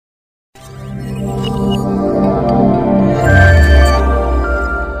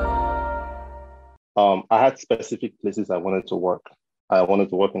I had specific places I wanted to work. I wanted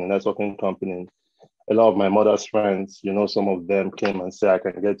to work in a networking company. A lot of my mother's friends, some of them came and said, I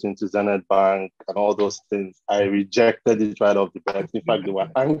can get you into Zenith Bank and all those things. I rejected it right off the bat. In fact, they were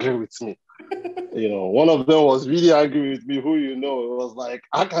angry with me. One of them was really angry with me, who it was like,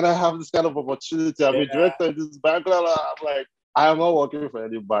 how can I have this kind of opportunity? I'm a director in this bank. I'm like, I am not working for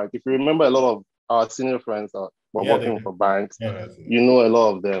any bank. If you remember, a lot of our senior friends were working for banks. A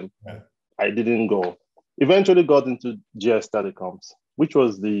lot of them. Yeah. I didn't go. Eventually got into GS Telecoms, which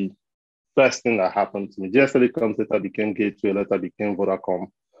was the best thing that happened to me. GS Telecoms later became Gateway, later became Vodacom.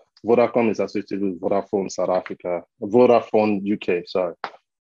 Vodacom is associated with Vodafone South Africa, Vodafone UK, sorry.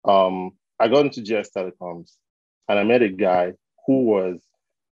 I got into GS Telecoms and I met a guy who was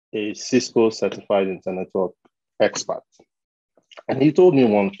a Cisco Certified Internetwork Expert. And he told me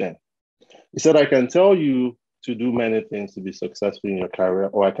one thing. He said, I can tell you to do many things to be successful in your career,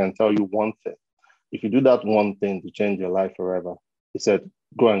 or I can tell you one thing. If you do that one thing to change your life forever, he said,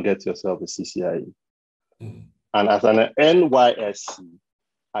 go and get yourself a CCIE. Mm. And as an NYSC,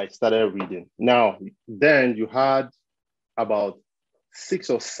 I started reading. Now, then you had about 6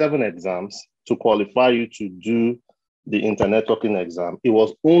 or 7 exams to qualify you to do the internet networking exam. It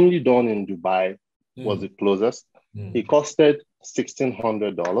was only done in Dubai, was the closest. It costed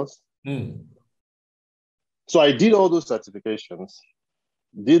 $1,600. So I did all those certifications,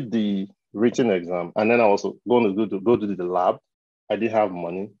 did the written exam, and then I was going to go to the lab. I didn't have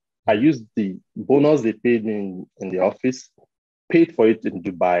money. I used the bonus they paid me in the office, paid for it in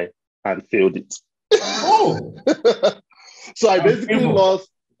Dubai, and failed it. Oh! So I basically lost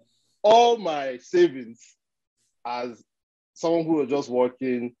all my savings as someone who was just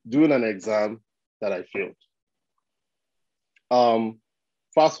working, doing an exam that I failed.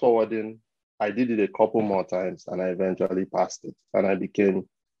 Fast forwarding, I did it a couple more times and I eventually passed it. And I became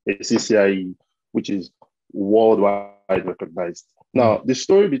a CCIE, which is worldwide recognized. Now, the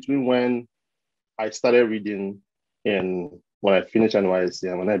story between when I started reading and when I finished NYSC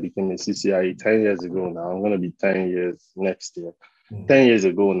and when I became a CCIE 10 years ago now, I'm going to be 10 years next year. 10 years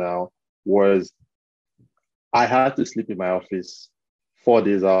ago now was I had to sleep in my office 4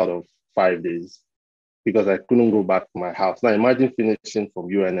 days out of 5 days because I couldn't go back to my house. Now imagine finishing from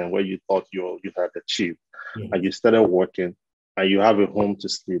UNN where you thought you had achieved and you started working and you have a home to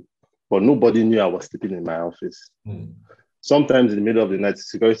sleep, but nobody knew I was sleeping in my office. Sometimes in the middle of the night, the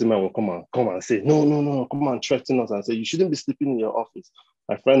security man will come and say, no, come and threaten us and say, you shouldn't be sleeping in your office.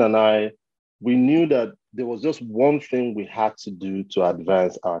 My friend and I, we knew that there was just one thing we had to do to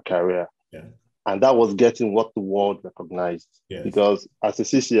advance our career. Yeah. And that was getting what the world recognized. Yes. Because as a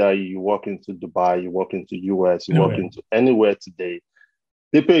CCIE, you walk into Dubai, you walk into US, you walk into anywhere today,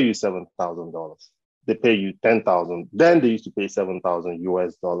 they pay you $7,000. They pay you $10,000. Then they used to pay $7,000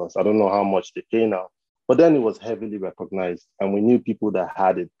 US dollars. I don't know how much they pay now, but then it was heavily recognized and we knew people that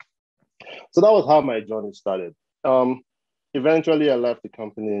had it. So that was how my journey started. Eventually I left the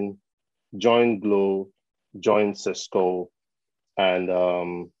company, joined Glow, joined Cisco,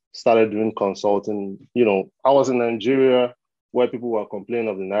 and started doing consulting. I was in Nigeria where people were complaining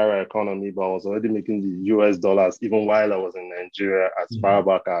of the Naira economy, but I was already making the US dollars even while I was in Nigeria as far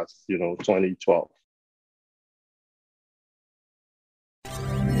back as, 2012.